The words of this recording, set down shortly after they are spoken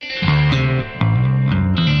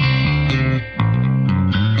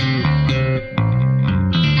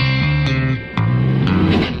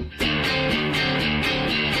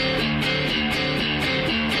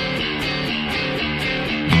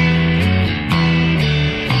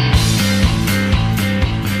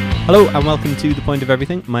Hello and welcome to The Point of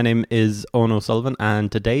Everything. My name is Owen O'Sullivan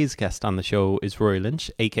and today's guest on the show is Rory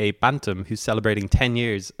Lynch, aka Bantum, who's celebrating 10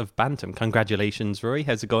 years of Bantum. Congratulations, Rory.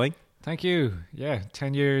 How's it going? Thank you. Yeah,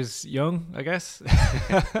 10 years young, I guess.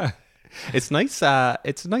 It's nice.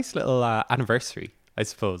 It's a nice little anniversary, I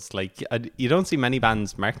suppose. Like, you don't see many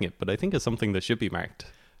bands marking it, but I think it's something that should be marked.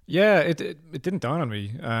 Yeah, it didn't dawn on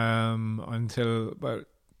me until about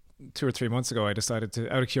 2 or 3 months ago. I decided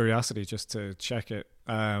to, out of curiosity, just to check it.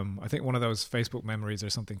 I think one of those Facebook memories or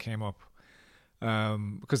something came up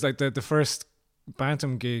because like the first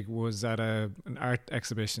Bantum gig was at an art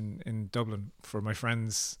exhibition in Dublin for my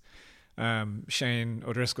friends Shane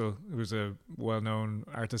O'Driscoll, who's a well-known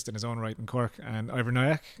artist in his own right in Cork, and Ivor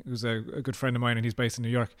Nyack, who's a good friend of mine, and he's based in New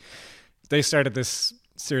York. They started this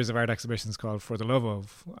series of art exhibitions called For the Love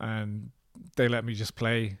Of, and they let me just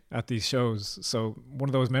play at these shows. So one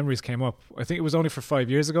of those memories came up. I think it was only for 5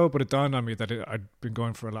 years ago, but it dawned on me that I'd been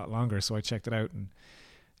going for a lot longer. So I checked it out, and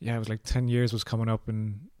yeah, it was like 10 years was coming up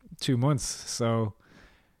in 2 months. So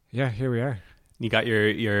yeah, here we are. You got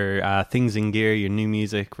your things in gear, your new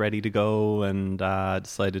music ready to go, and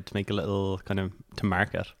decided to make a little kind of to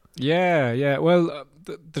market. Yeah. Well,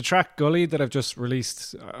 the track Gully that I've just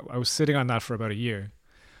released, I was sitting on that for about a year.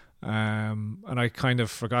 And I kind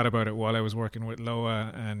of forgot about it while I was working with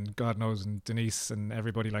Loa and God knows and Denise and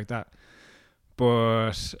everybody like that.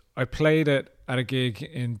 But I played it at a gig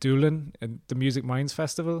in Doolin at the Music Minds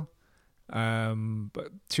Festival but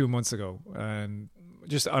 2 months ago, and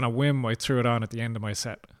just on a whim I threw it on at the end of my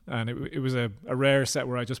set, and it was a rare set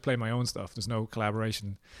where I just play my own stuff. There's no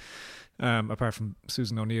collaboration apart from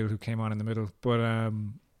Susan O'Neill, who came on in the middle, but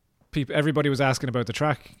everybody was asking about the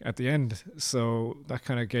track at the end, so that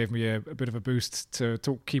kind of gave me a bit of a boost to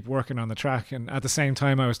keep working on the track. And at the same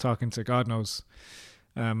time I was talking to God knows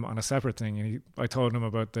on a separate thing, and I told him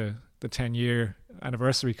about the 10-year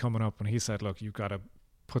anniversary coming up, and he said, look, you've got to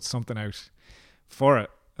put something out for it.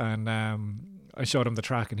 And I showed him the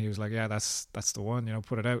track, and he was like, yeah, that's the one,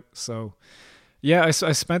 put it out. So yeah, I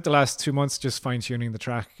spent the last 2 months just fine-tuning the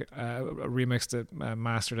track, remixed it,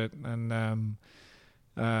 mastered it, and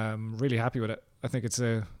really happy with it. I think it's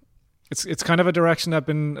kind of a direction I've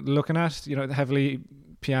been looking at, heavily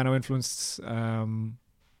piano influenced.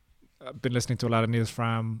 I've been listening to a lot of Niels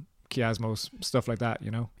Fram, Kiasmos, stuff like that,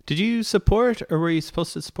 Did you support, or were you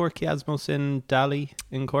supposed to support Kiasmos in Dali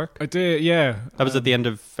in Cork? I did, yeah. That was at the end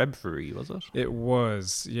of February, was it? It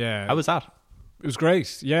was, yeah. How was that? It was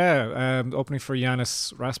great, yeah. Opening for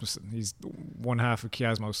Janus Rasmussen. He's one half of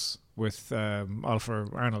Kiasmos with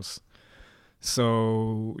Olafur Arnolds.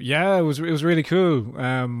 So yeah, it was really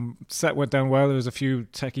cool. Set went down well. There was a few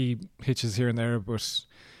techie hitches here and there, but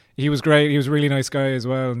he was great. He was a really nice guy as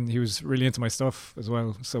well, and he was really into my stuff as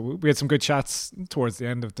well. So we had some good chats towards the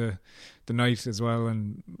end of the night as well,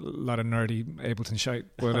 and a lot of nerdy Ableton shite.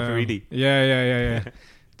 But really? Yeah.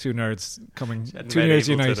 Two nerds coming. 2 nerds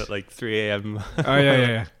unite at like 3 a.m. Oh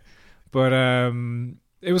yeah. But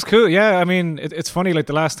it was cool. Yeah, I mean, it's funny. Like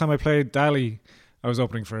the last time I played Dali, I was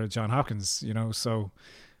opening for John Hopkins, so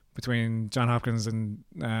between John Hopkins and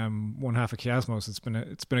one half of Kiasmos,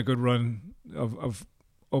 it's been a good run of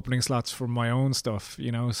opening slots for my own stuff,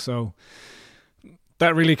 so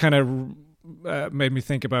that really kind of made me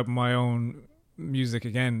think about my own music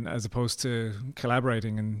again, as opposed to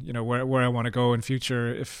collaborating, and where I want to go in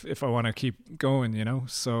future if I want to keep going,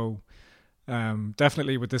 so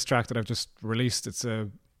definitely with this track that I've just released, it's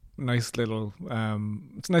a nice little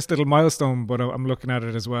milestone, but I'm looking at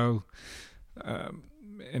it as well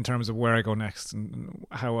in terms of where I go next, and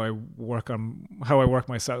how I work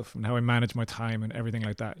myself, and how I manage my time and everything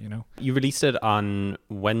like that. You released it on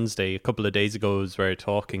Wednesday, a couple of days ago as we were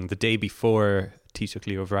talking, the day before Taoiseach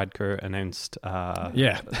Leo Varadkar announced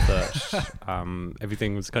that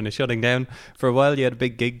everything was kind of shutting down for a while. You had a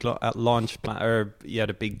big gig you had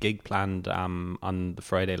a big gig planned on the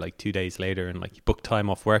Friday, like 2 days later, and like you booked time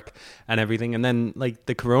off work and everything, and then like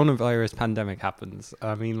the coronavirus pandemic happens.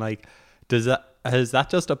 I mean, like, has that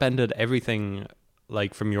just upended everything,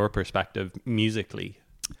 like from your perspective musically?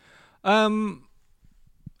 Do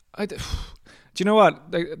you know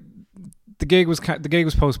what, the gig was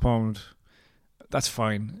postponed. That's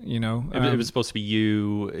fine, It was supposed to be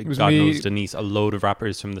you, God knows Denise, a load of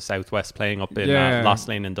rappers from the southwest playing up in Lost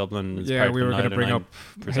Lane in Dublin. Yeah, we were going to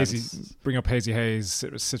bring up Hazy Haze,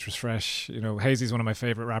 Citrus Fresh. Hazy's one of my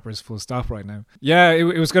favorite rappers, full stop, right now. Yeah,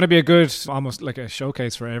 it was going to be a good, almost like a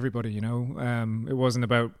showcase for everybody. It wasn't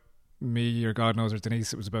about me or God knows or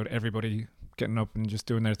Denise. It was about everybody getting up and just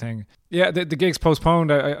doing their thing. Yeah, the gig's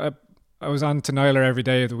postponed. I was on to Nyler every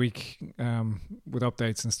day of the week with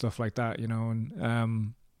updates and stuff like that,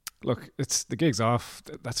 and look, it's the gig's off.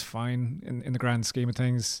 That's fine in the grand scheme of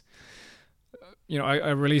things. I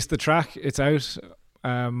released the track. It's out.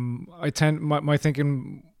 I tend my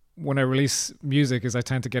thinking when I release music is I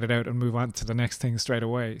tend to get it out and move on to the next thing straight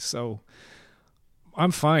away. So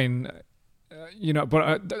I'm fine.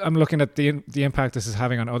 But I'm looking at the impact this is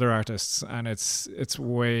having on other artists, and it's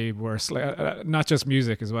way worse. Like, not just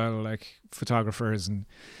music as well, like photographers and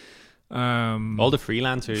all the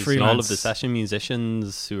freelancers and all of the session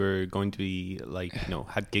musicians who are going to be like,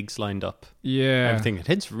 had gigs lined up. Yeah, everything. It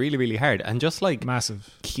hits really, really hard, and just like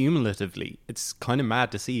massive cumulatively, it's kind of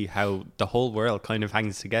mad to see how the whole world kind of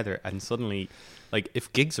hangs together, and suddenly, like,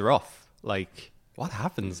 if gigs are off, like, what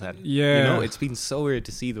happens then? Yeah, it's been so weird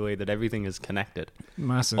to see the way that everything is connected.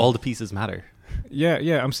 Massive. All the pieces matter.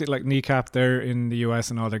 Yeah. I'm seeing like Kneecap. They're in the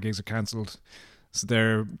US and all their gigs are cancelled.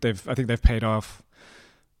 So I think they've paid off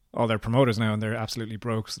all their promoters now, and they're absolutely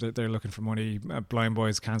broke. So they're looking for money. Blind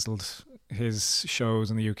Boy's cancelled his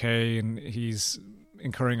shows in the UK, and he's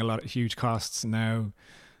incurring a lot of huge costs now.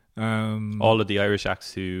 All of the Irish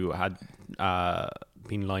acts who had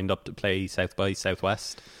been lined up to play South by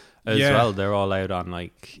Southwest as well, they're all out on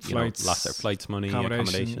like flights, lost their flights, money,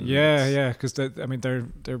 accommodation. Yeah, because they're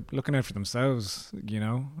looking out for themselves.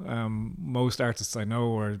 Most artists I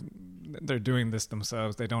know they're doing this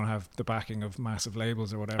themselves. They don't have the backing of massive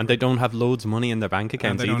labels or whatever, and they don't have loads of money in their bank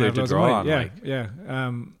accounts either to draw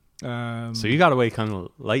on. So you got away kind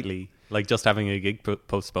of lightly, like just having a gig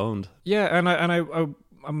postponed. Yeah, and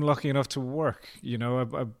I'm lucky enough to work.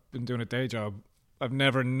 I've been doing a day job. I've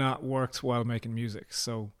never not worked while making music.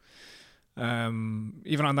 So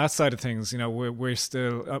even on that side of things, we're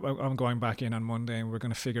still. I'm going back in on Monday, and we're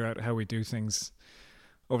going to figure out how we do things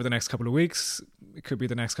over the next couple of weeks. It could be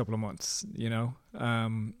the next couple of months.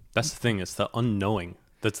 That's the thing. It's the unknowing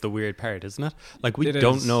that's the weird part, isn't it? Like we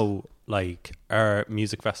don't know. Like, are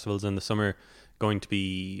music festivals in the summer going to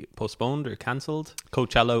be postponed or cancelled?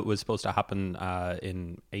 Coachella was supposed to happen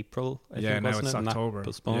in April. I think, now it's October.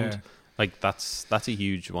 Postponed. Yeah. Like that's a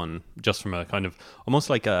huge one, just from a kind of almost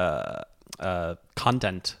like a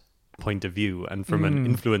content point of view, and from an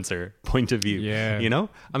influencer point of view. Yeah.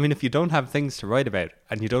 I mean, if you don't have things to write about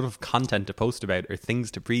and you don't have content to post about or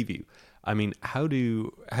things to preview, I mean, how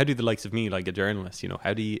do the likes of me, like a journalist,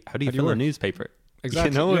 how do you fill a newspaper?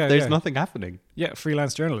 Exactly. If there's nothing happening. Yeah,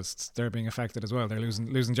 freelance journalists, they're being affected as well. They're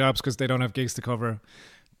losing jobs because they don't have gigs to cover.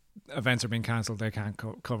 Events are being cancelled. They can't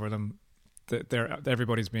cover them.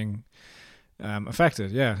 Everybody's being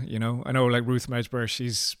affected. Yeah, I know like Ruth Medjber,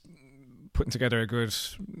 she's putting together a good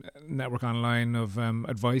network online of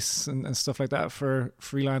advice and stuff like that for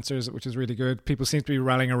freelancers, which is really good. People seem to be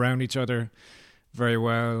rallying around each other very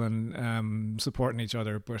well and supporting each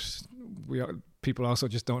other, but people also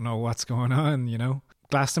just don't know what's going on.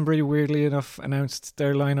 Glastonbury, weirdly enough, announced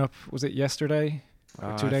their lineup. Was it yesterday?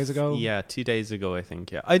 2 days ago? Yeah, 2 days ago, I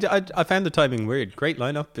think. Yeah, I found the timing weird. Great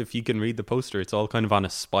lineup. If you can read the poster, it's all kind of on a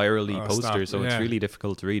spirally poster, so it's really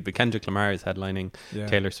difficult to read. But Kendrick Lamar is headlining. Yeah.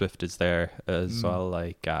 Taylor Swift is there as well.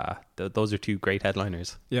 Like those are two great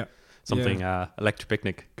headliners. Yeah. Something Electric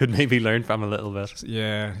Picnic could maybe learn from a little bit.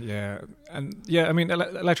 Yeah. And I mean,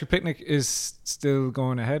 Electric Picnic is still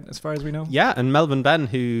going ahead as far as we know. Yeah, and Melvin Ben,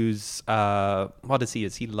 who's what is he?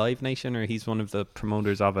 Is he Live Nation, or he's one of the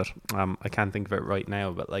promoters of it? I can't think of it right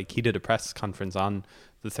now, but like he did a press conference on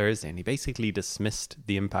the Thursday, and he basically dismissed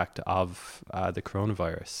the impact of the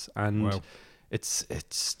coronavirus, and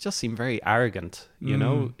it's just seemed very arrogant.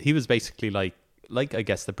 He was basically like I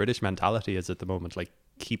guess the British mentality is at the moment, like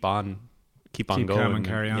keep on going and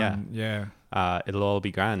carry on. Yeah. It'll all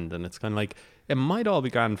be grand, and it's kind of like it might all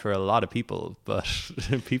be grand for a lot of people, but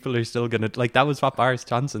people are still gonna, like, that was what Boris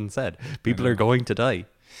Johnson said, people are going to die.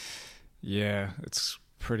 Yeah, it's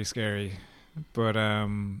pretty scary. But I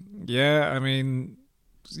mean,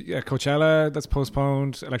 Coachella, that's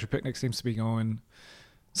postponed. Electric Picnic seems to be going.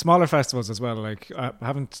 Smaller festivals as well. Like, I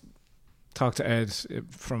haven't talked to Ed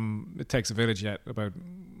from It Takes a Village yet about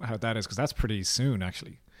how that is, because that's pretty soon,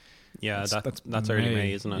 actually. Yeah, that's early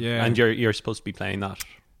May, isn't it? Yeah. And you're supposed to be playing that.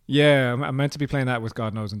 Yeah, I'm meant to be playing that with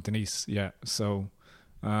God Knows and Denise. Yeah, so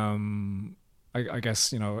I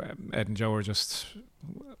guess Ed and Joe are just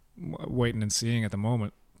waiting and seeing at the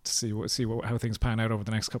moment to see how things pan out over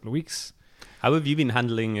the next couple of weeks. How have you been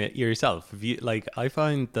handling it yourself? I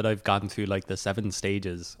find that I've gone through like the 7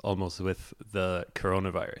 stages almost with the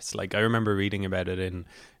coronavirus. Like, I remember reading about it in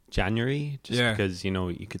January, because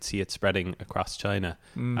you could see it spreading across China,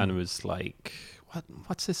 and it was like,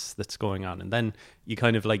 what's this that's going on? And then you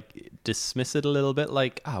kind of like dismiss it a little bit,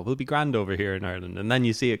 like, we'll be grand over here in Ireland, and then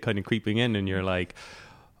you see it kind of creeping in, and you're like,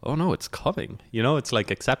 oh no, it's coming. It's like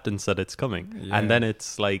acceptance that it's coming. Yeah. And then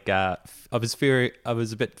it's like, I was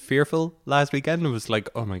a bit fearful last weekend. It was like,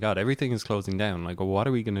 oh my God, everything is closing down. Like, what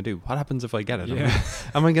are we going to do? What happens if I get it? Yeah.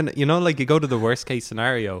 Am I going to, like you go to the worst case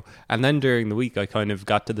scenario. And then during the week, I kind of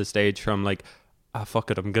got to the stage from like,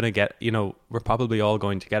 fuck it, I'm going to get, we're probably all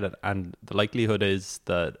going to get it. And the likelihood is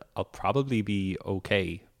that I'll probably be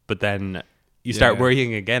okay. But then you start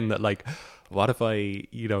worrying again that like, what if I,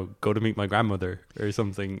 go to meet my grandmother or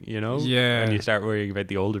something, Yeah. And you start worrying about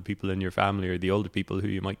the older people in your family or the older people who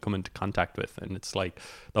you might come into contact with. And it's like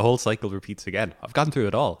the whole cycle repeats again. I've gone through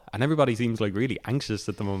it all. And everybody seems like really anxious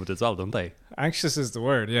at the moment as well, don't they? Anxious is the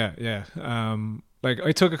word, yeah. Like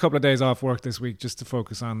I took a couple of days off work this week just to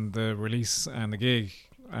focus on the release and the gig.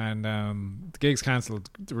 And the gig's cancelled,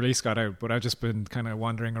 the release got out. But I've just been kind of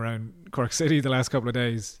wandering around Cork City the last couple of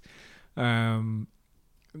days.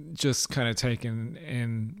 Just kind of taking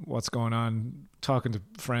in what's going on, talking to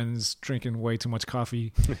friends, drinking way too much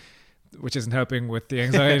coffee, which isn't helping with the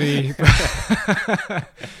anxiety.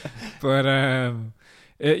 But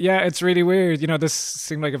it's really weird. This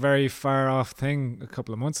seemed like a very far off thing a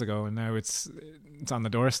couple of months ago, and now it's on the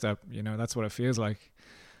doorstep. That's what it feels like.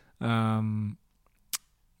 I'm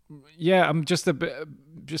just a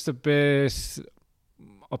bit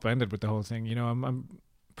upended with the whole thing. I'm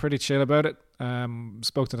pretty chill about it.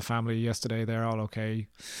 Spoke to the family yesterday. They're all okay.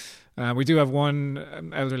 We do have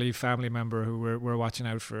one elderly family member who we're watching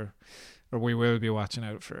out for, or we will be watching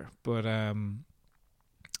out for. But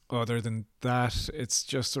other than that, it's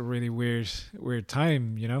just a really weird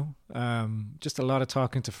time, just a lot of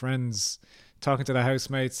talking to friends, talking to the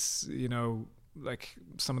housemates, like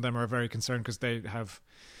some of them are very concerned because they have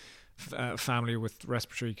family with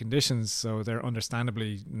respiratory conditions, so they're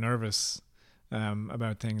understandably nervous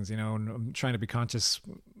about things, and I'm trying to be conscious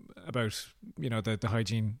about, the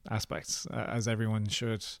hygiene aspects, as everyone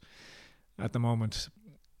should at the moment.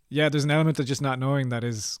 Yeah, there's an element of just not knowing that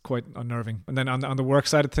is quite unnerving. And then on the work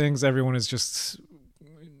side of things, everyone is just,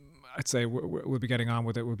 I'd say we'll be getting on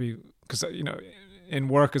with it. We'll be, because, in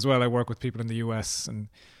work as well, I work with people in the US and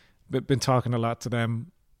been talking a lot to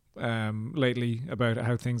them lately about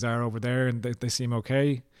how things are over there, and they seem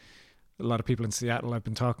okay. A lot of people in Seattle I've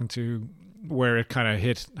been talking to where it kind of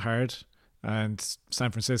hit hard, and San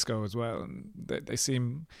Francisco as well, and they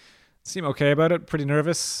seem okay about it, pretty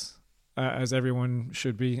nervous, as everyone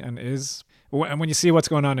should be and is. And when you see what's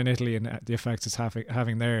going on in Italy and the effects it's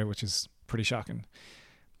having there, which is pretty shocking,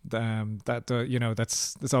 that's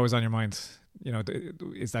always on your mind.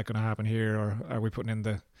 Is that going to happen here, or are we putting in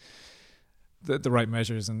the right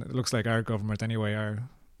measures? And it looks like our government anyway are,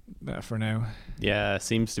 for now. Yeah, it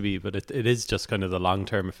seems to be, but it is just kind of the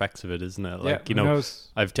long-term effects of it, isn't it? Like,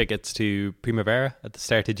 I have tickets to Primavera at the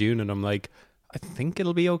start of June, and I'm like, I think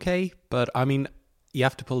it'll be okay, but I mean, you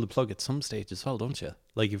have to pull the plug at some stage as well, don't you?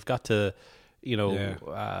 Like, you've got to,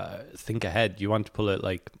 think ahead. You want to pull it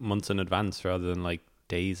like months in advance rather than like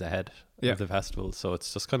days ahead of the festival. So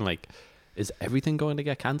it's just kind of like, is everything going to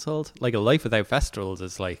get cancelled? Like, a life without festivals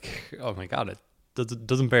is like, oh my God, it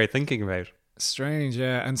doesn't bear thinking about. Strange,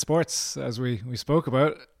 yeah. And sports, as we spoke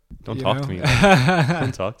about. Don't talk to me.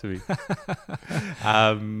 Don't talk to me.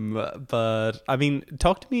 But I mean,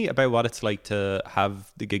 talk to me about what it's like to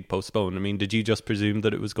have the gig postponed. I mean, did you just presume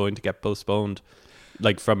that it was going to get postponed,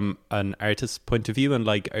 like from an artist's point of view? And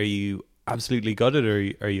like, are you absolutely gutted,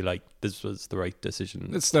 or are you like, this was the right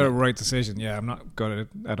decision? It's the right decision. Yeah, I'm not gutted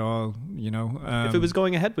at all. If it was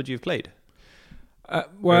going ahead, would you have played?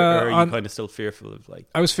 Well, or are you kind of still fearful of like?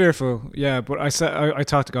 I was fearful, yeah, but I said I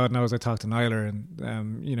talked to God knows, I talked to Nyler,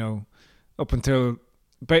 and up until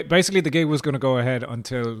basically the gig was going to go ahead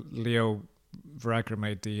until Leo Varadkar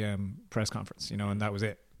made the press conference, and that was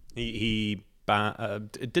it. He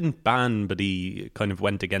it didn't ban, but he kind of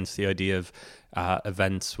went against the idea of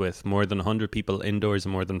events with more than 100 people indoors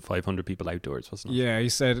and more than 500 people outdoors, wasn't it? Yeah, he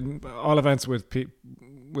said all events with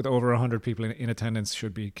over 100 people in attendance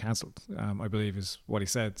should be cancelled, I believe is what he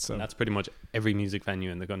said. So and that's pretty much every music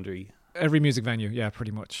venue in the country. Every music venue, yeah,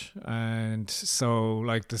 pretty much. And so,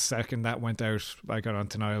 like, the second that went out, I got on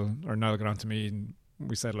to Niall, or Niall got on to me, and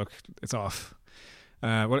we said, look, it's off.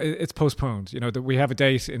 It's postponed. We have a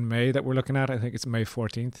date in May that we're looking at. I think it's May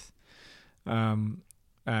 14th. And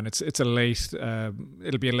it's a late,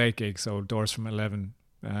 it'll be a late gig, so doors from 11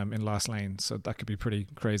 in Lost Lane. So that could be pretty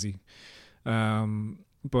crazy.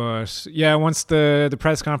 But yeah, once the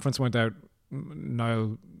press conference went out,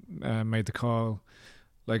 Niall made the call.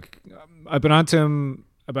 Like, I've been on to him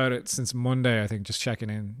about it since Monday, I think, just checking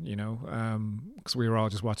in, because we were all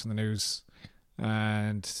just watching the news,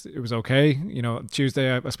 and it was okay.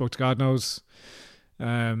 Tuesday I spoke to God knows,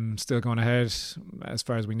 Still going ahead as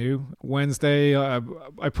far as we knew. Wednesday, I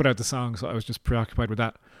put out the song, so I was just preoccupied with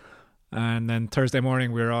that. And then Thursday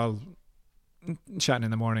morning, we were all chatting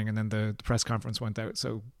in the morning, and then the press conference went out,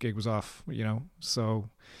 so gig was off, so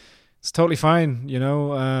it's totally fine.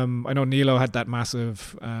 I know Nilo had that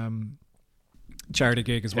massive charity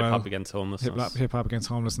gig as well, Hip Hop Against Homelessness. Hip Hop Against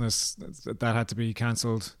Homelessness, that had to be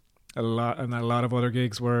cancelled. A lot of other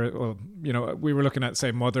gigs were, we were looking at,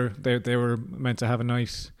 say, Mother. They were meant to have a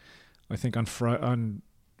night, I think on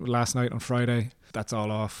last night on Friday. That's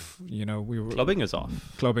all off. Clubbing is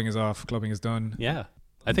off. Clubbing is done. Yeah.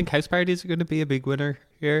 I think house parties are going to be a big winner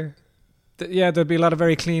here. There'll be a lot of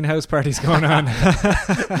very clean house parties going on.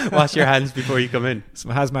 Wash your hands before you come in.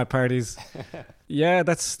 Some hazmat parties. Yeah,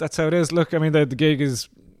 that's how it is. Look, I mean, the gig is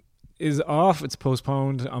off. It's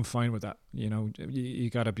postponed. I'm fine with that. You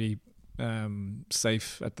got to be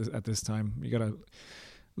safe at this time. You got to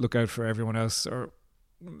look out for everyone else, or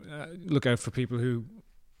look out for people who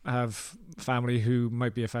have family who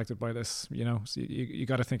might be affected by this. So you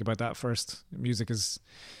got to think about that first. Music is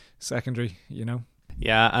secondary.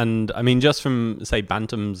 Yeah, and I mean, just from, say,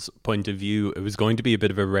 Bantum's point of view, it was going to be a bit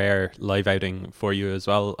of a rare live outing for you as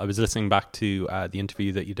well. I was listening back to the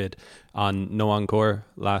interview that you did on No Encore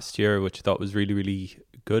last year, which I thought was really, really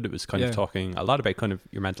good. It was kind of talking a lot about kind of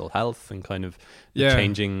your mental health and kind of the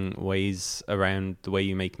changing ways around the way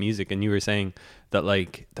you make music. And you were saying that,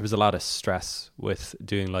 like, there was a lot of stress with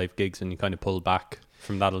doing live gigs, and you kind of pulled back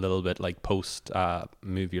from that a little bit, like post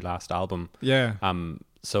Move, your last album. Yeah.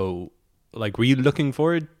 So, like, were you looking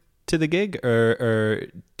forward to the gig, or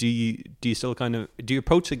do you still do you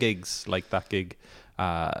approach the gigs like that gig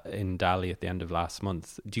in Dali at the end of last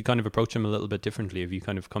month? Do you kind of approach them a little bit differently? Have you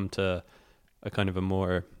kind of come to a kind of a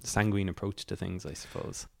more sanguine approach to things, I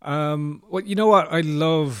suppose? Well, you know what? I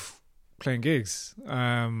love playing gigs,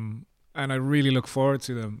 and I really look forward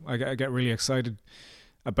to them. I get really excited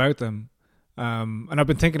about them, and I've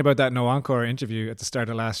been thinking about that No Encore interview at the start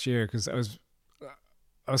of last year, because I was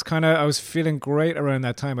feeling great around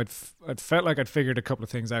that time. I'd felt like I'd figured a couple of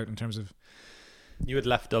things out in terms of, you had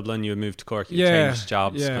left Dublin, you had moved to Cork, you changed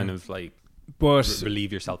jobs, kind of like, but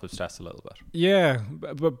relieve yourself of stress a little bit. Yeah,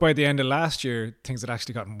 but by the end of last year, things had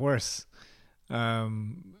actually gotten worse,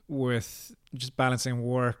 with just balancing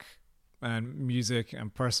work and music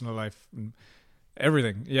and personal life and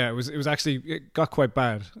everything. Yeah, it got quite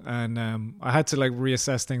bad, and I had to like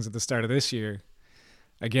reassess things at the start of this year.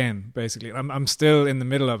 Again, basically, I'm still in the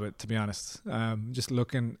middle of it, to be honest. Just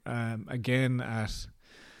looking again at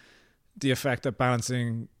the effect that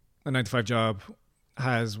balancing a 9-to-5 job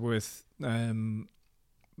has with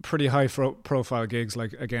pretty high profile gigs,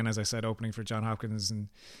 like, again, as I said, opening for John Hopkins, and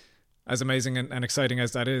as amazing and exciting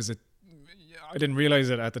as that is, I didn't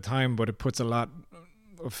realize it at the time, but it puts a lot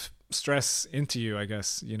of stress into you, I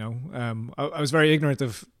guess. I was very ignorant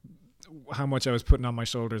of how much I was putting on my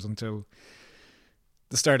shoulders until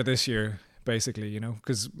the start of this year, basically,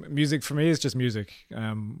 because music for me is just music.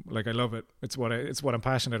 Like, I love it. It's what I'm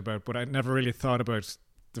passionate about, but I never really thought about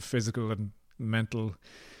the physical and mental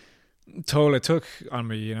toll it took on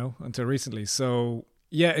me, until recently. So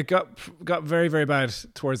yeah, it got very, very bad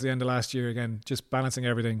towards the end of last year. Again, just balancing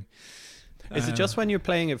everything. Is it just when you're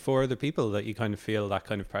playing it for other people that you kind of feel that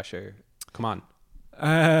kind of pressure? Come on.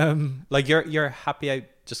 Like, you're happy out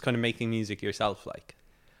just kind of making music yourself, like?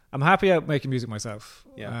 I'm happy out making music myself.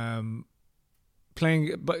 Yeah.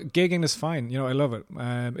 Playing, but gigging is fine. I love it.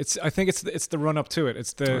 I think it's the run up to it.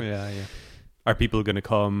 It's the yeah. Are people going to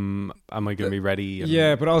come? Am I going to be ready?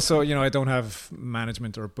 Yeah, but also, I don't have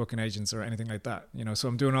management or booking agents or anything like that. So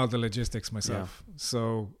I'm doing all the logistics myself. Yeah.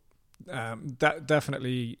 So that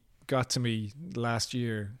definitely got to me last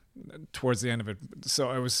year towards the end of it. So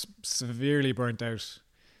I was severely burnt out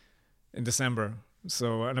in December.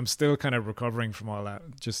 So, and I'm still kind of recovering from all that.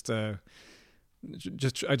 I just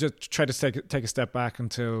tried to take a step back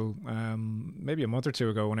until maybe a month or two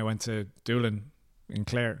ago, when I went to Doolin in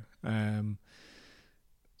Clare.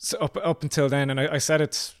 So up until then, and I said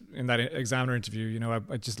it in that Examiner interview,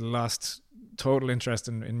 I just lost total interest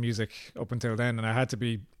in music up until then, and I had to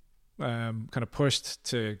be kind of pushed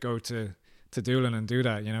to go to Doolin and do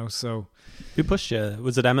that. So who pushed you?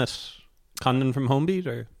 Was it Emmett Condon from Homebeat,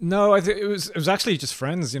 or? No, it was actually just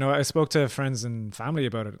friends. I spoke to friends and family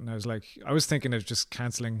about it, and I was thinking of just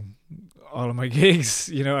cancelling all of my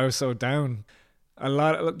gigs. I was so down.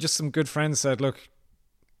 Just some good friends said, "Look,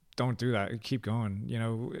 don't do that. Keep going.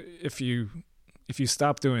 If you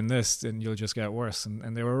stop doing this, then you'll just get worse."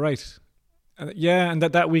 And they were right. And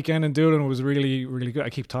that weekend in Doolin was really, really good. I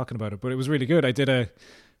keep talking about it, but it was really good. I did a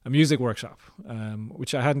music workshop,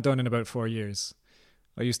 which I hadn't done in about 4 years.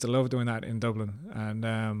 I used to love doing that in Dublin,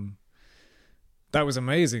 and that was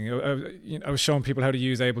amazing. I was showing people how to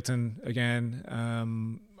use Ableton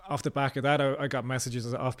again. Off the back of that, I got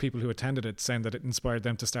messages off people who attended it saying that it inspired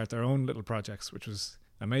them to start their own little projects, which was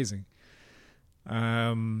amazing.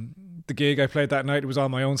 The gig I played that night, it was all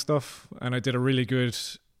my own stuff, and I did a really good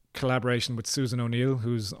collaboration with Susan O'Neill,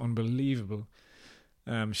 who's unbelievable.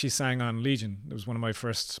 She sang on Legion. It was one of my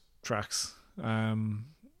first tracks. And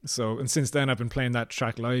since then I've been playing that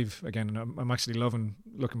track live again, and I'm actually loving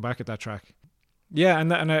looking back at that track. Yeah,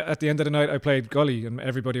 and at the end of the night I played Gully, and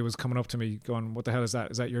everybody was coming up to me going, "What the hell is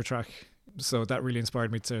that? Is that your track?" So that really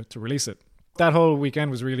inspired me to release it. That whole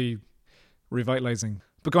weekend was really revitalizing.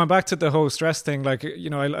 But going back to the whole stress thing, like, you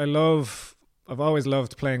know, I've always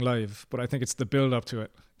loved playing live, but I think it's the build up to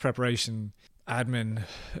it, preparation, admin,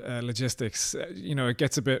 logistics. You know, it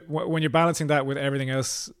gets a bit, when you're balancing that with everything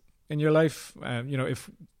else in your life, you know, if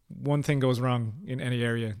one thing goes wrong in any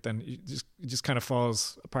area, then it just kind of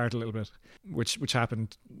falls apart a little bit, which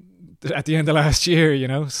happened at the end of last year, you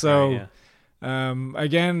know. So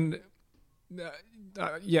again,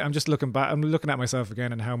 I'm just looking back. I'm looking at myself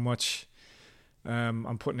again and how much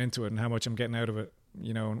I'm putting into it and how much I'm getting out of it,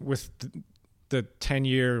 you know. And with the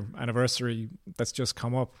 10-year anniversary that's just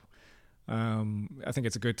come up, I think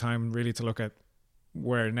it's a good time really to look at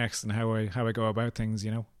where next and how I go about things,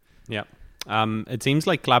 you know. Yeah. It seems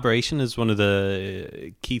like collaboration is one of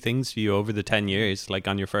the key things for you over the 10 years. Like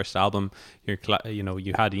on your first album, you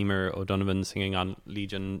had Emer O'Donovan singing on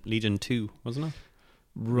Legion 2, wasn't it?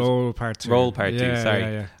 Roll Part 2.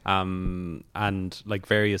 Sorry. And like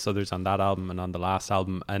various others on that album and on the last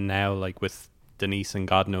album, and now like with Denise and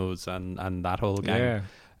God Knows and that whole gang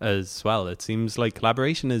as well. It seems like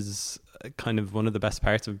collaboration is kind of one of the best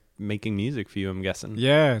parts of making music for you, I'm guessing.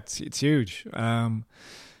 Yeah, it's huge.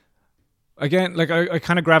 Again, like I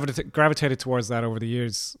kind of gravitated towards that over the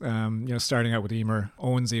years. You know, starting out with Emer.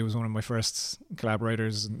 Owensy was one of my first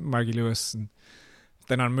collaborators, and Margie Lewis, and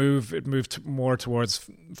then on Move, it moved more towards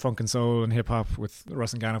funk and soul and hip hop with the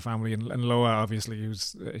Rossingano family, and Loa, obviously,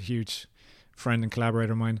 who's a huge friend and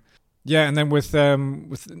collaborator of mine. Yeah, and then with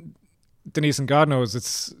Denise and God Knows,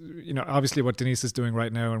 it's, you know, obviously what Denise is doing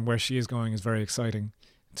right now and where she is going is very exciting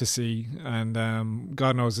to see, and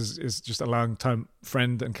God Knows is just a long time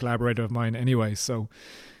friend and collaborator of mine anyway. So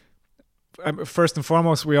first and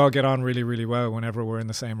foremost, we all get on really, really well whenever we're in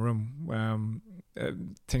the same room.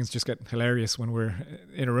 Things just get hilarious when we're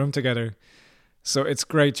in a room together. So it's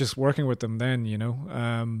great just working with them then, you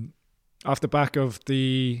know. Off the back of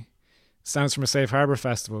the Sounds from a Safe Harbour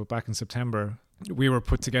Festival back in September, we were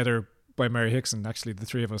put together by Mary Hickson, actually, the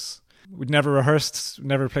three of us. We'd never rehearsed,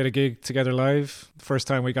 never played a gig together live. The first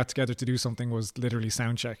time we got together to do something was literally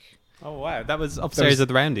sound check. Oh wow, that was upstairs at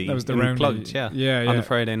the Roundy. That was the Roundy, Plugged, yeah, on the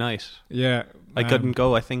Friday night. Yeah, I couldn't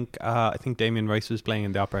go. I think Damien Rice was playing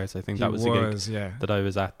in the Opera House. I think that was the gig that I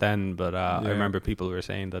was at then. But I remember people were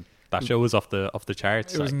saying that show was off the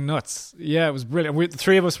charts. It was nuts. Yeah, it was brilliant. The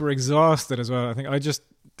three of us were exhausted as well. I think I just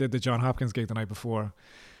did the John Hopkins gig the night before,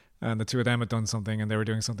 and the two of them had done something and they were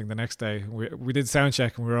doing something the next day. We did sound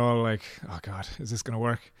check and we were all like, oh God, is this going to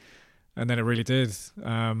work? And then it really did.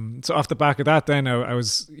 So off the back of that, then I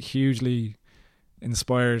was hugely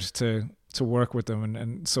inspired to work with them,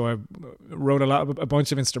 and so I wrote a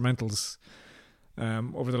bunch of instrumentals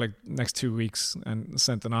over the next 2 weeks and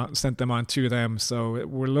sent them on to them. So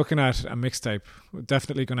we're looking at a mixtape. We're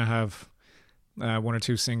definitely going to have one or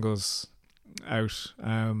two singles out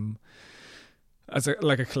as a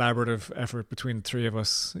collaborative effort between the three of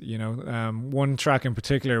us, you know. One track in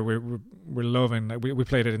particular we're loving. We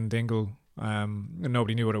played it in Dingle, and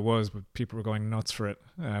nobody knew what it was, but people were going nuts for it.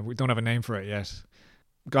 We don't have a name for it yet.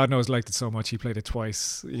 God Knows liked it so much he played it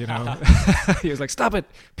twice, you know. He was like, "Stop it,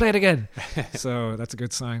 play it again." So that's a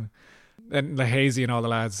good sign. And the Hazy and all the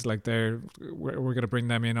lads, like we're going to bring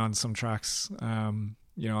them in on some tracks.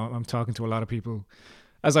 You know, I'm talking to a lot of people,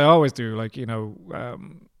 as I always do. Like, you know,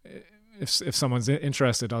 if someone's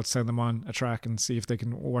interested, I'll send them on a track and see if they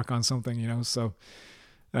can work on something, you know. So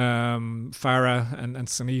Farah and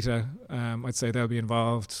Sanita, I'd say they'll be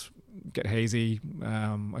involved. Get Hazy.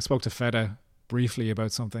 I spoke to Feda briefly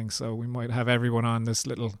about something, so we might have everyone on this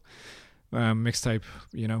little mixtape,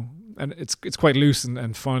 you know. And it's quite loose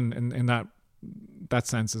and fun in that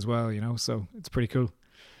sense as well, you know. So it's pretty cool.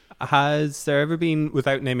 Has there ever been,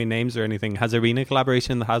 without naming names or anything, has there been a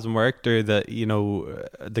collaboration that hasn't worked, or that, you know,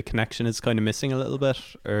 the connection is kind of missing a little bit,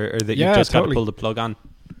 or that you've just got to pull the plug on?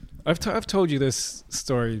 I've told you this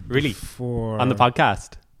story before on the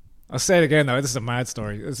podcast. I'll say it again though. This is a mad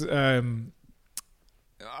story. It's,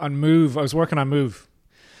 on Move, I was working on Move,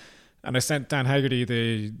 and I sent Dan Haggerty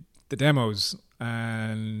the demos,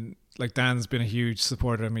 and like Dan's been a huge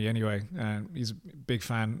supporter of me anyway, and he's a big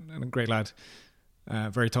fan and a great lad,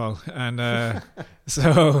 very tall, and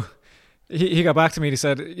so he got back to me and he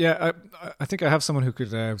said, yeah, I think I have someone who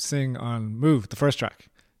could sing on Move, the first track.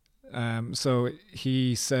 So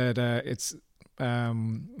he said it's her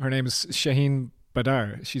name is Shaheen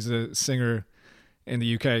Badar. She's a singer in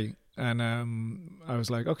the UK, and I was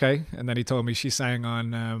like, okay. And then he told me she sang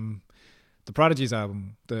on the Prodigy's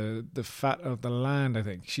album, the Fat of the Land, I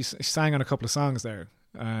think. She sang on a couple of songs there,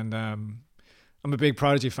 and I'm a big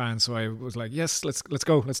Prodigy fan, so I was like, yes, let's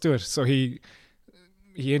go, let's do it. So he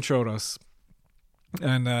introed us,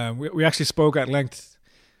 and we actually spoke at length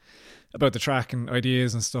about the track and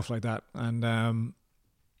ideas and stuff like that. And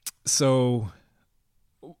so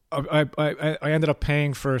I ended up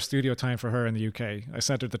paying for studio time for her in the UK. I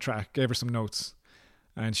sent her the track, gave her some notes,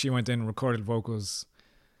 and she went in, recorded vocals,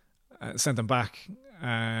 sent them back,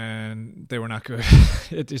 and they were not good.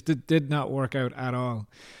 It just did not work out at all.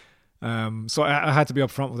 So I had to be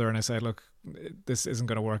upfront with her, and I said, look, this isn't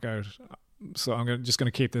going to work out. So I'm just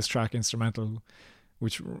going to keep this track instrumental,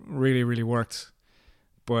 which really, really worked.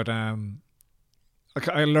 But I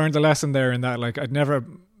learned a lesson there in that, like, I'd never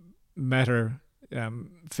met her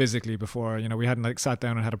physically before. You know, we hadn't like sat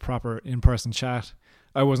down and had a proper in-person chat.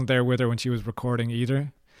 I wasn't there with her when she was recording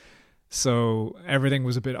either. So everything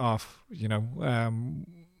was a bit off, you know,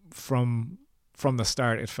 from the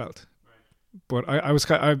start it felt. But I was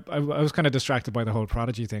kind of distracted by the whole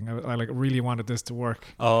Prodigy thing. I like really wanted this to work.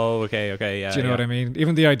 Oh, okay, yeah. Do you know what I mean?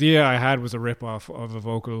 Even the idea I had was a rip off of a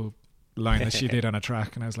vocal line that she did on a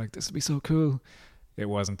track, and I was like, this would be so cool. It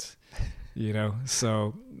wasn't, you know.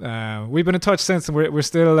 So we've been in touch since, and we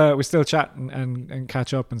still chat and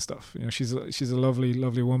catch up and stuff. You know, she's a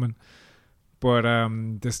lovely woman, but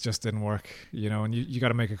this just didn't work, you know. And you got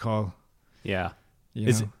to make a call. Yeah.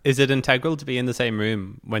 Is it integral to be in the same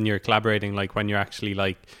room when you're collaborating? Like when you're actually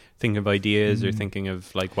like thinking of ideas or thinking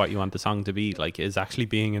of like what you want the song to be? Like, is actually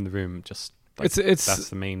being in the room just like, that's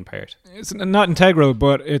the main part? It's not integral,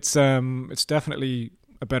 but it's definitely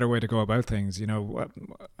a better way to go about things. You know,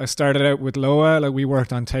 I started out with Loa. Like, we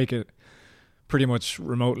worked on Take It pretty much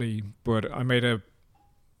remotely, but I made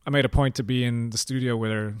a point to be in the studio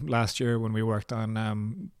with her last year when we worked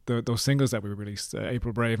on those singles that we released,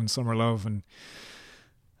 April Brave and Summer Love, and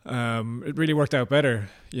it really worked out better,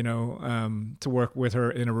 you know, to work with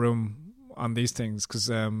her in a room on these things, because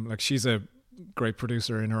like, she's a great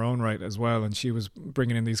producer in her own right as well, and she was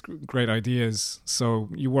bringing in these great ideas. So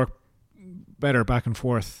you work better back and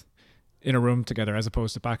forth in a room together as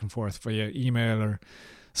opposed to back and forth via email or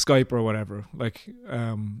Skype or whatever. Like,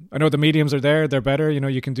 I know the mediums are there, they're better, you know,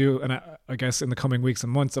 you can do, and I guess in the coming weeks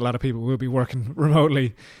and months a lot of people will be working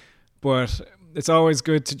remotely, but it's always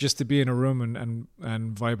good to be in a room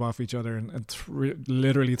and vibe off each other and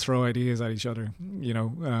literally throw ideas at each other, you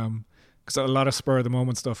know, because a lot of spur of the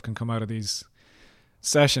moment stuff can come out of these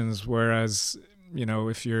sessions, whereas, you know,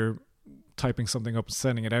 if you're typing something up and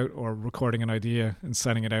sending it out, or recording an idea and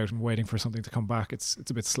sending it out and waiting for something to come back, it's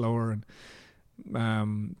a bit slower, and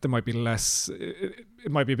there might be less, it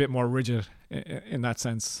might be a bit more rigid in that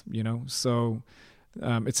sense, you know. So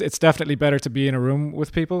it's definitely better to be in a room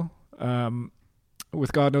with people.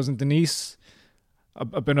 With God Knows and Denise,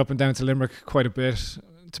 I've been up and down to Limerick quite a bit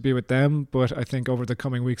to be with them, but I think over the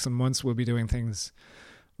coming weeks and months we'll be doing things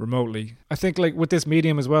remotely. I think like with this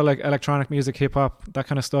medium as well, like electronic music, hip hop, that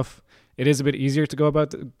kind of stuff, it is a bit easier to go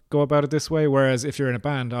about it this way, whereas if you're in a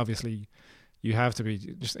band, obviously you have to be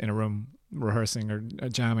just in a room rehearsing or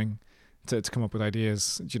jamming to come up with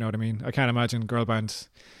ideas. Do you know what I mean? I can't imagine girl band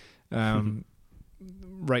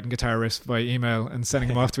writing guitar riffs by email and sending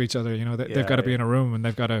them off to each other. You know, they've got to be in a room and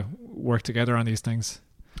they've got to work together on these things.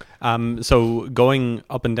 So going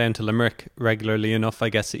up and down to Limerick regularly enough, I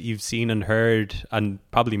guess that you've seen and heard and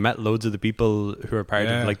probably met loads of the people who are part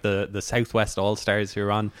of like the Southwest All-Stars who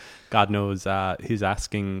are on God Knows Who's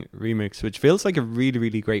Asking remix, which feels like a really,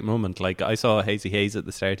 really great moment. Like, I saw Hazy Haze at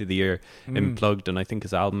the start of the year in Plugged, and I think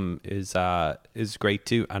his album is great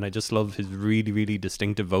too, and I just love his really, really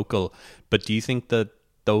distinctive vocal. But do you think that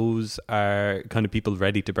those are kind of people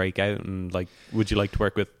ready to break out, and like, would you like to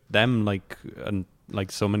work with them like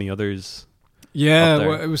so many others? Yeah,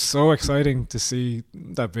 well, it was so exciting to see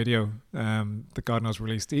that video that God Knows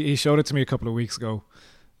released. He showed it to me a couple of weeks ago,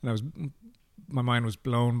 and my mind was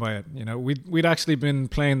blown by it. You know, we'd actually been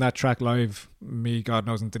playing that track live, me, God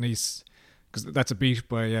Knows, and Denise, because that's a beat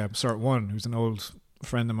by Sort One, who's an old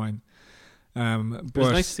friend of mine. But it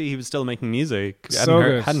was nice to see he was still making music.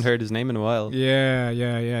 Hadn't heard his name in a while.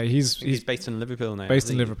 Yeah. He's based in Liverpool now. Based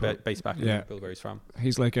in Liverpool. Based back in Liverpool, where he's from.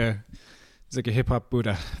 He's like a hip hop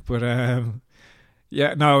Buddha, but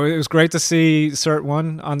Yeah, no, it was great to see Cert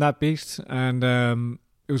 1 on that beat, and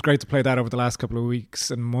it was great to play that over the last couple of weeks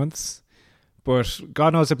and months. But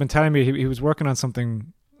God knows, I've been telling me he was working on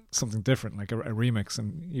something different, like a remix,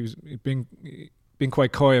 and he was being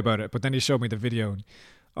quite coy about it. But then he showed me the video, and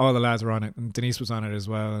all the lads were on it, and Denise was on it as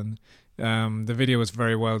well. And the video was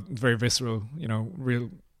very visceral, you know,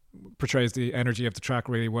 real portrays the energy of the track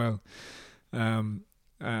really well.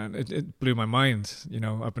 And it blew my mind. You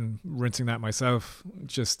know, I've been rinsing that myself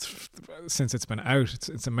just since it's been out.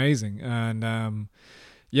 It's amazing, and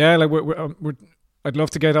yeah, like we're I'd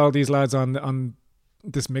love to get all these lads on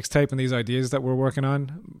this mixtape and these ideas that we're working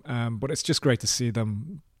on. But it's just great to see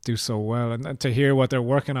them do so well, and to hear what they're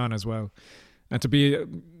working on as well. And to be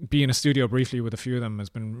in a studio briefly with a few of them has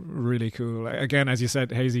been really cool. Again, as you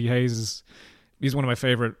said, Hazy Hayes he's one of my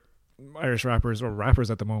favorite Irish rappers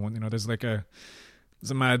at the moment. You know, there's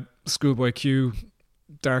a mad Schoolboy Q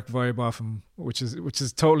dark vibe off him, which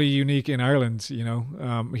is totally unique in Ireland. You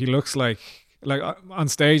know, he looks like on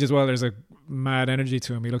stage as well. There's a mad energy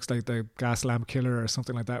to him. He looks like the Gas Lamp Killer or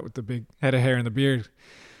something like that with the big head of hair and the beard.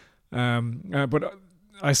 But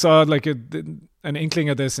I saw like an inkling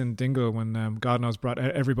of this in Dingle when God Knows brought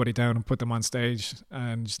everybody down and put them on stage,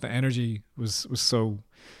 and just the energy was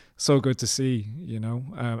so good to see, you know,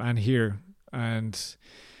 and hear. And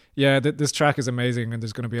yeah, this track is amazing, and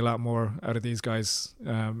there's going to be a lot more out of these guys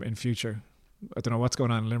in future. I don't know what's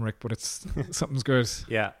going on in Limerick, but it's something's good.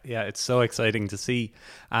 Yeah, it's so exciting to see.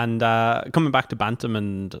 And coming back to Bantum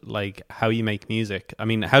and like how you make music, I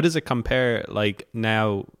mean, how does it compare like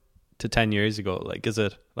now to 10 years ago? Like, is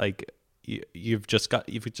it like you've just got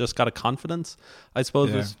a confidence, I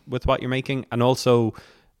suppose, with what you're making? And also,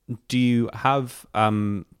 do you have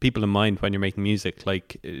people in mind when you're making music?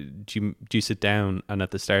 Like, do you sit down and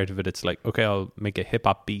at the start of it, it's like, okay, I'll make a hip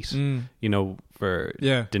hop beat, you know, for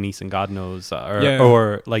Denise and God Knows,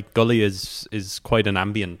 or like Gully is quite an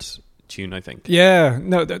ambient tune, I think. Yeah,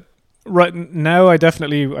 no, right now I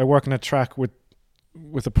work on a track with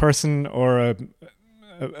a person or a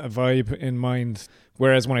vibe in mind.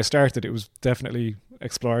 Whereas when I started, it was definitely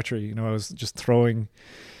exploratory. You know, I was just throwing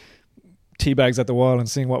tea bags at the wall and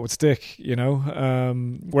seeing what would stick, you know.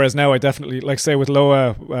 Whereas now I definitely, like, say with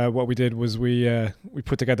Loa, what we did was we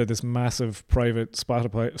put together this massive private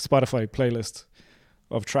Spotify playlist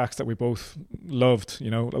of tracks that we both loved,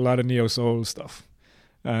 you know, a lot of neo soul stuff.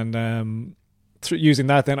 And using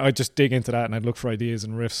that, then I'd just dig into that and I'd look for ideas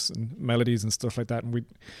and riffs and melodies and stuff like that. And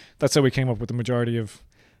that's how we came up with the majority of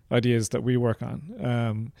ideas that we work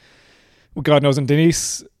on. Well, God Knows and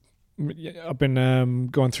Denise, I've been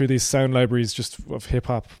going through these sound libraries just of hip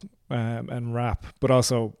hop and rap, but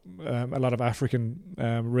also a lot of African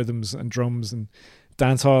rhythms and drums and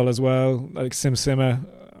dancehall as well. Like Sim Simma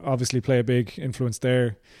obviously play a big influence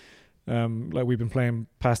there. Like we've been playing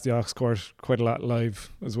Past the Aux Court quite a lot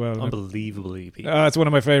live as well. Unbelievably, it's one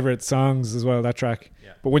of my favorite songs as well, that track.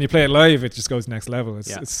 Yeah. But when you play it live, it just goes next level.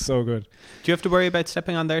 It's so good. Do you have to worry about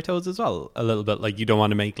stepping on their toes as well a little bit? Like, you don't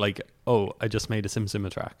want to make like, oh, I just made a Sim Simma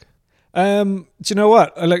track. Do you know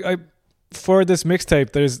what? For this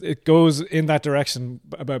mixtape, it goes in that direction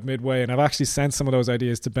about midway, and I've actually sent some of those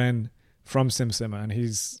ideas to Ben from Sim Simma, and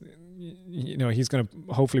he's going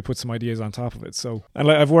to hopefully put some ideas on top of it. So, and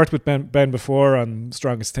like, I've worked with Ben before on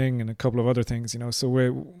Strongest Thing and a couple of other things, you know. So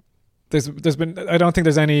there's been, I don't think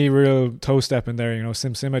there's any real toe step in there. You know,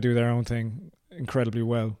 Sim Simma do their own thing incredibly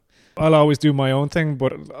well. I'll always do my own thing,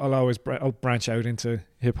 but I'll branch out into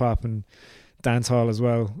hip hop and dancehall as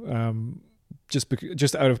well,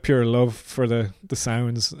 just out of pure love for the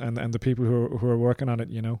sounds and the people who are working on it,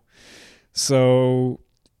 you know. So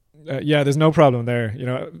there's no problem there, you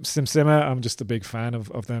know. Sim Simma, I'm just a big fan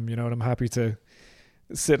of them, you know, and I'm happy to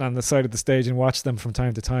sit on the side of the stage and watch them from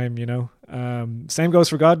time to time, you know. Same goes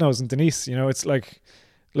for God Knows and Denise, you know. It's like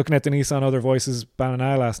looking at Denise on Other Voices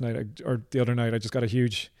Ballina last night or the other night. I just got a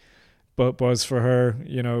huge buzz for her,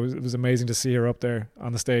 you know. It was amazing to see her up there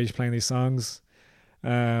on the stage playing these songs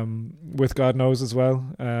with God Knows as well,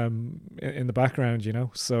 in the background, you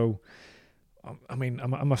know. So I mean,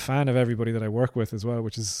 I'm a fan of everybody that I work with as well,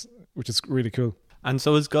 which is really cool. And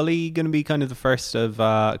so is Gully going to be kind of the first of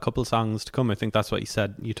a couple songs to come? I think that's what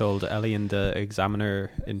you told Ellie in the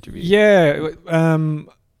Examiner interview. Yeah.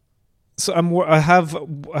 So I have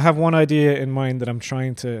one idea in mind that I'm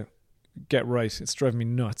trying to get right. It's driving me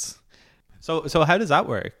nuts. So how does that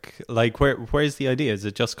work? Like, where's the idea? Does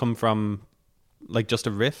it just come from like just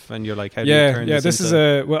a riff, and you're like, how do you turn this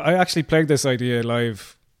into... Well, I actually played this idea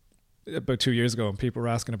live about 2 years ago, and people were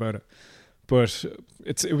asking about it. But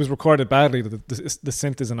it was recorded badly. The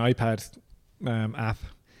synth is an iPad app,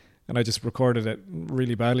 and I just recorded it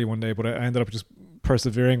really badly one day. But I ended up just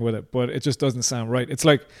persevering with it, but it just doesn't sound right. It's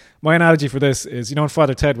like, my analogy for this is, you know in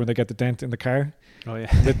Father Ted when they get the dent in the car? Oh yeah.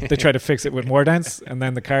 They try to fix it with more dents, and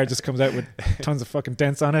then the car just comes out with tons of fucking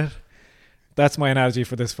dents on it. That's my analogy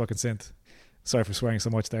for this fucking synth. Sorry for swearing so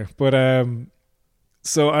much there. But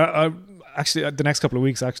so I actually, the next couple of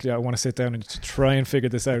weeks, actually, I want to sit down and try and figure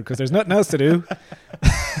this out, because there's nothing else to do.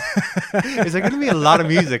 Is there going to be a lot of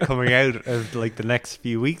music coming out of like the next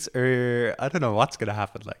few weeks, or I don't know what's going to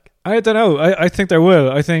happen? Like, I don't know. I think there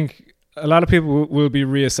will. I think a lot of people will be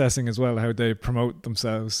reassessing as well how they promote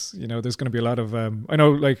themselves. You know, there's going to be a lot of I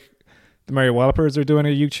know, like, the Merry Wallopers are doing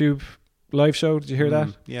a YouTube live show. Did you hear that?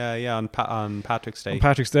 Yeah, on Patrick's Day. On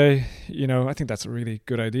Patrick's Day, you know, I think that's a really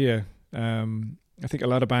good idea. I think a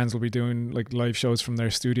lot of bands will be doing like live shows from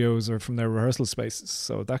their studios or from their rehearsal spaces,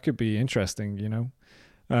 so that could be interesting, you know.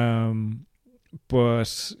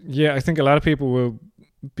 But yeah, I think a lot of people will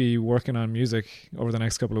be working on music over the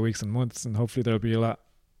next couple of weeks and months, and hopefully there'll be a lot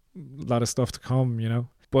of stuff to come, you know.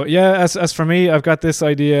 But yeah, as for me, I've got this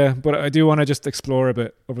idea, but I do want to just explore a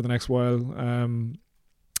bit over the next while.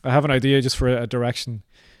 I have an idea just for a direction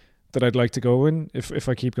that I'd like to go in if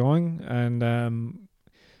I keep going, and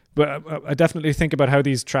but I definitely think about how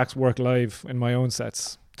these tracks work live in my own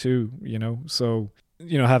sets too, you know. So,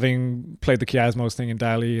 you know, having played the Chiasmos thing in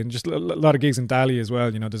Dali and just a lot of gigs in Dali as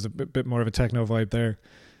well, you know, there's a bit more of a techno vibe there.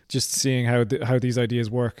 Just seeing how these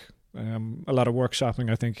ideas work. A lot of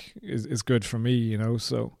workshopping, I think, is good for me, you know.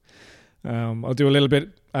 So I'll do a little bit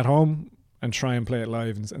at home and try and play it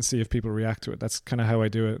live and see if people react to it. That's kind of how I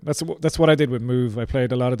do it. That's what I did with Move. I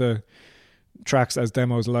played a lot of the tracks as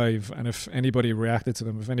demos live, and if anybody reacted to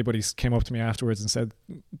them, if anybody came up to me afterwards and said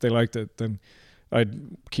they liked it, then I'd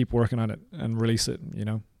keep working on it and release it, you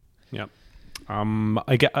know. Yeah.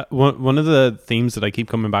 I get one of the themes that I keep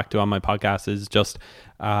coming back to on my podcast is just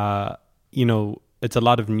you know, it's a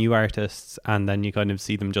lot of new artists, and then you kind of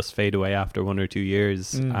see them just fade away after 1 or 2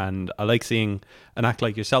 years. And I like seeing an act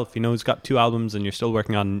like yourself, you know, who's got 2 albums and you're still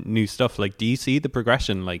working on new stuff. Like, do you see the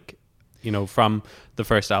progression, like, you know, from the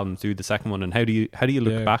first album through the second one, and how do you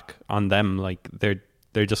look back on them? Like, they're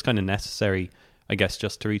just kind of necessary, I guess,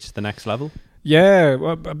 just to reach the next level. Yeah,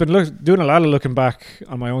 well, I've been doing a lot of looking back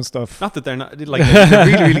on my own stuff. Not that they're not, like, they're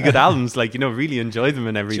really, really good albums, like, you know, really enjoy them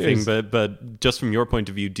and everything. Cheers. But just from your point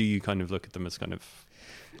of view, do you kind of look at them as kind of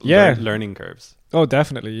learning curves? Oh,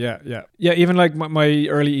 definitely. Yeah. Even like my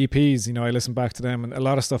early EPs, you know, I listen back to them, and a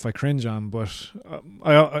lot of stuff I cringe on. But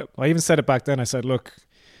I even said it back then. I said, look,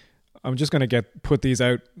 I'm just going to put these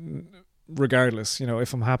out regardless, you know,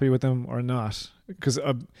 if I'm happy with them or not. Because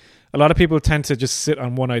a lot of people tend to just sit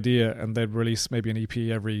on one idea and they'd release maybe an EP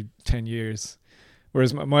every 10 years.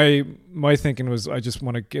 Whereas my thinking was, I just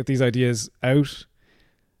want to get these ideas out.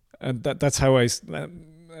 And that's how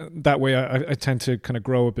that way I tend to kind of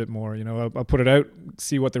grow a bit more, you know. I'll put it out,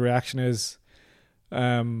 see what the reaction is.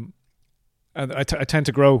 And I tend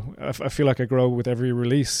to grow. I feel like I grow with every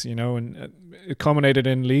release, you know, and it culminated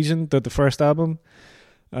in Legion, the first album.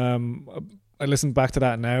 I listened back to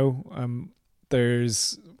that now.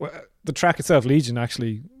 There's the track itself, Legion,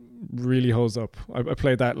 actually really holds up. I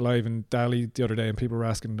played that live in Dali the other day, and people were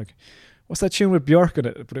asking, like, what's that tune with Björk in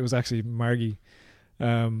it? But it was actually Margie.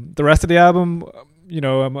 The rest of the album, you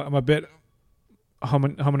know, I'm a bit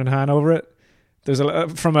humming and hawing over it. There's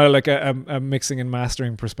from a mixing and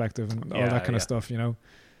mastering perspective and all that kind of stuff, you know.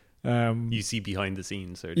 You see behind the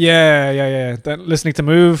scenes. Or Yeah. Listening to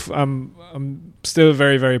Move, I'm still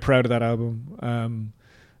very, very proud of that album.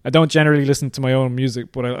 I don't generally listen to my own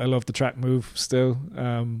music, but I love the track Move still.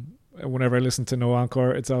 Whenever I listen to No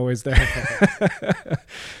Encore, it's always there.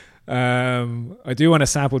 I do want to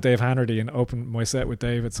sample Dave Hanratty and open my set with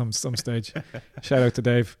Dave at some stage. Shout out to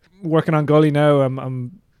Dave. Working on Gully now,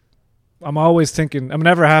 I'm always thinking, I'm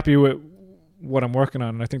never happy with what I'm working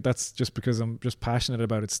on, and I think that's just because I'm just passionate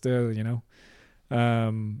about it still, you know.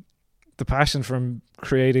 The passion from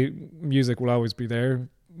creating music will always be there,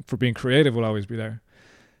 for being creative will always be there.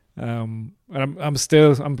 And I'm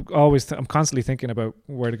constantly thinking about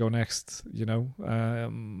where to go next, you know.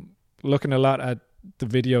 Looking a lot at the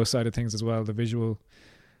video side of things as well, the visual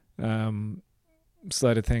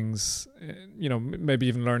side of things, you know, maybe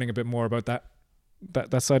even learning a bit more about that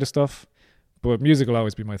side of stuff. But music will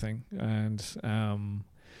always be my thing. And I'm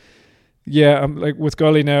like with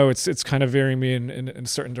Gully now, it's kind of veering me in a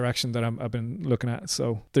certain direction that I've been looking at.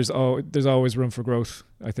 So there's always room for growth,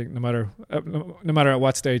 I think, no matter at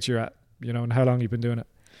what stage you're at, you know, and how long you've been doing it.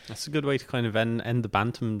 That's a good way to kind of end the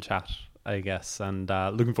Bantum chat, I guess. And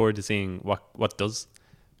looking forward to seeing what does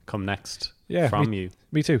come next Yeah, from you.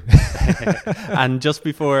 Me too. And just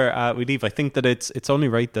before we leave, I think that it's only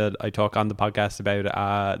right that I talk on the podcast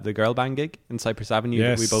about the girl band gig in Cypress Avenue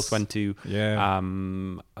that we both went to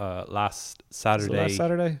last Saturday. Last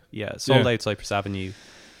Saturday? Yeah, sold out Cypress Avenue.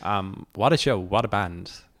 What a show, what a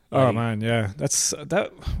band. Oh man, yeah.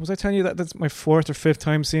 That was I telling you that's my 4th or 5th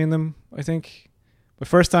time seeing them, I think. The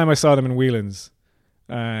first time I saw them in Whelan's,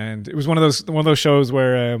 and it was one of those shows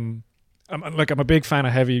where I'm a big fan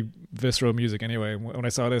of heavy visceral music anyway. When I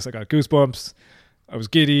saw this, I got goosebumps. I was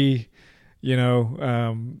giddy,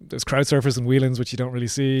 there's crowd surfers in Whelan's, which you don't really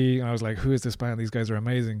see, and I was like, who is this band? These guys are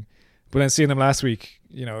amazing. But then seeing them last week,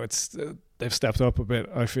 it's they've stepped up a bit,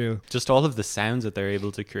 I feel. Just all of the sounds that they're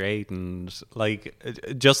able to create, and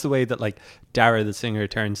just the way that Dara the singer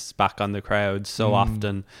turns back on the crowd so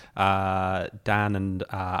often. Dan and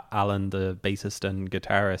Alan the bassist and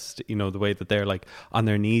guitarist, the way that they're on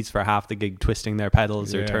their knees for half the gig, twisting their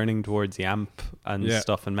pedals or turning towards the amp and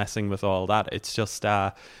stuff and messing with all that. It's just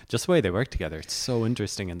the way they work together. It's so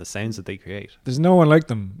interesting, and the sounds that they create. There's no one like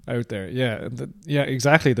them out there. Yeah,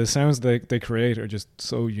 exactly. The sounds they create are just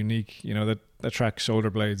so unique. The track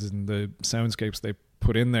Shoulder Blades and the soundscapes they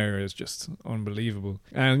put in there is just unbelievable.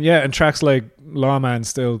 And tracks like Lawman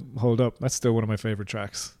still hold up. That's still one of my favorite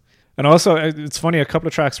tracks. And also, it's funny, a couple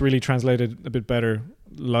of tracks really translated a bit better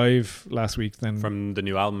live last week than from the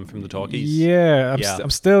new album from the Talkies. Yeah,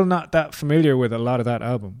 I'm still not that familiar with a lot of that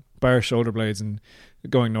album, bar Shoulder Blades and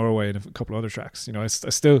Going Norway and a couple of other tracks. I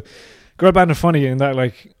still Girl Band are funny in that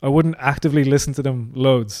I wouldn't actively listen to them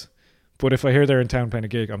loads. But if I hear they're in town playing a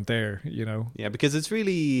gig, I'm there, Yeah, because it's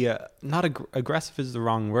really not aggressive is the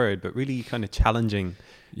wrong word, but really kind of challenging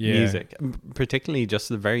music. Particularly just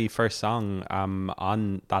the very first song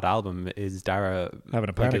on that album is Dara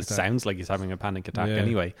having a panic attack. Sounds like he's having a panic attack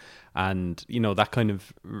anyway. And, that kind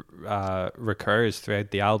of recurs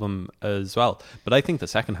throughout the album as well. But I think the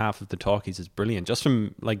second half of the Talkies is brilliant, just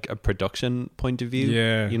from a production point of view.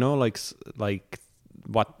 Yeah.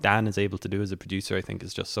 What Dan is able to do as a producer, I think,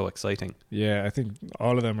 is just so exciting. Yeah, I think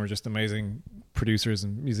all of them are just amazing producers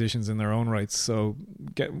and musicians in their own rights. So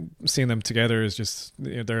seeing them together is just,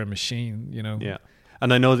 they're a machine, Yeah.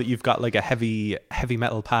 And I know that you've got a heavy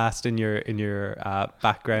metal past in your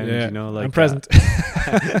background. I'm present.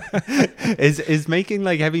 Is making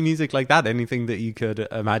heavy music like that anything that you could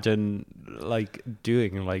imagine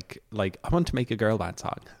doing? I want to make a girl band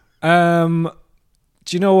song.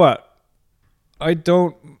 Do you know what? I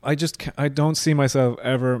don't see myself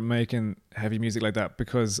ever making heavy music like that,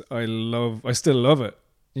 because I still love it.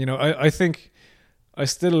 I think I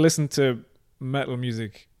still listen to metal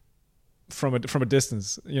music from a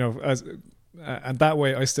distance, and that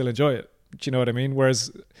way I still enjoy it. Do you know what I mean?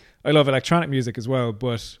 Whereas I love electronic music as well,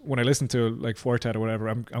 but when I listen to Fortet or whatever,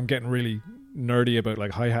 I'm getting really nerdy about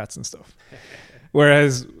hi-hats and stuff.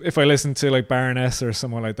 Whereas if I listen to Baroness or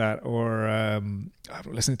someone like that, or I'm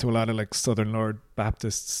listening to a lot of Southern Lord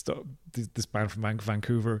Baptist stuff, this band from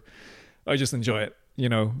Vancouver, I just enjoy it,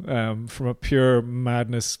 from a pure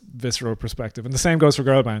madness, visceral perspective. And the same goes for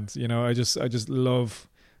girl bands. I just love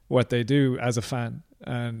what they do as a fan,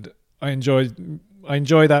 and I enjoy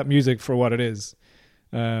that music for what it is,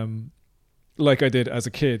 like I did as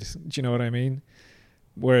a kid. Do you know what I mean?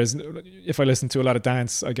 Whereas if I listen to a lot of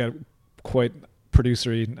dance, I get quite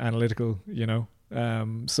producery and analytical,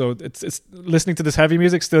 so it's listening to this heavy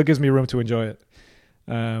music still gives me room to enjoy it,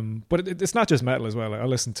 but it's not just metal as well. I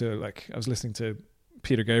listen to I was listening to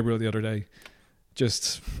Peter Gabriel the other day,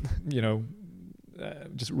 just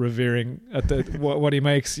just revering at what he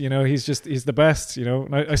makes. He's the best.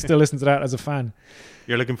 I still listen to that as a fan.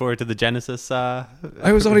 You're looking forward to the Genesis. I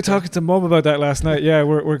was only talking to Mum about that last night. Yeah,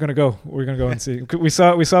 we're gonna go and see. We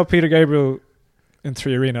saw Peter Gabriel in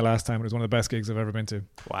 3 Arena last time. It was one of the best gigs I've ever been to.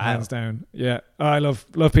 Wow. Hands down. Yeah. I love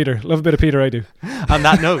Peter. Love a bit of Peter, I do. On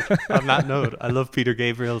that note, I love Peter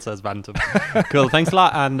Gabriel, says Bantum. Cool. Thanks a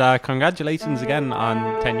lot, and congratulations again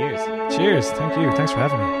on 10 years. Cheers. Thank you. Thanks for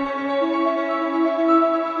having me.